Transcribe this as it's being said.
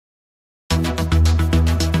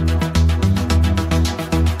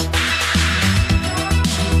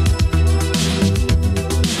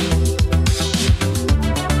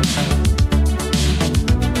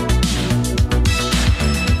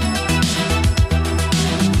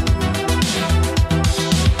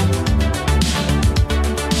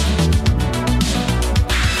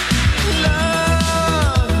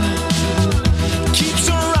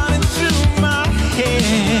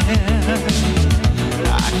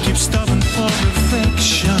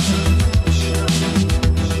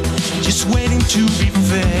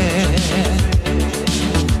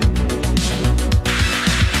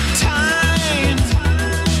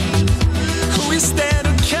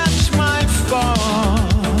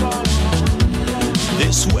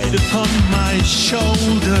my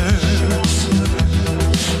shoulders,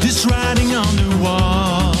 this writing on the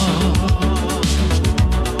wall.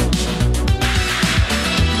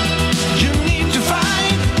 You need to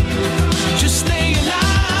fight to stay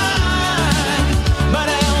alive, but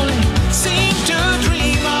I only seem to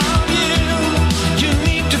dream of you. You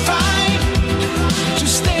need to fight to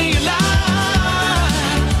stay alive,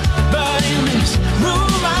 but in this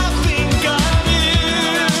room I think of you.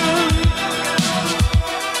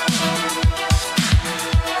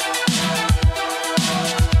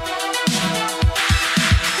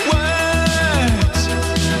 Words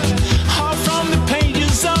are from the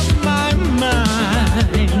pages of my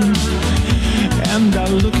mind, and I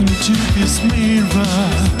look into this mirror.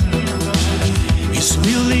 It's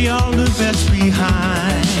really all the best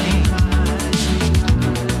behind.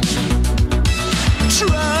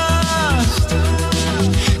 Trust,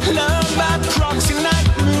 love by proxy night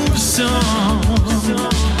moves on,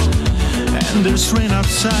 and there's rain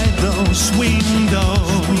outside those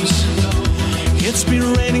windows. It's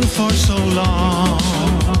been raining for so long.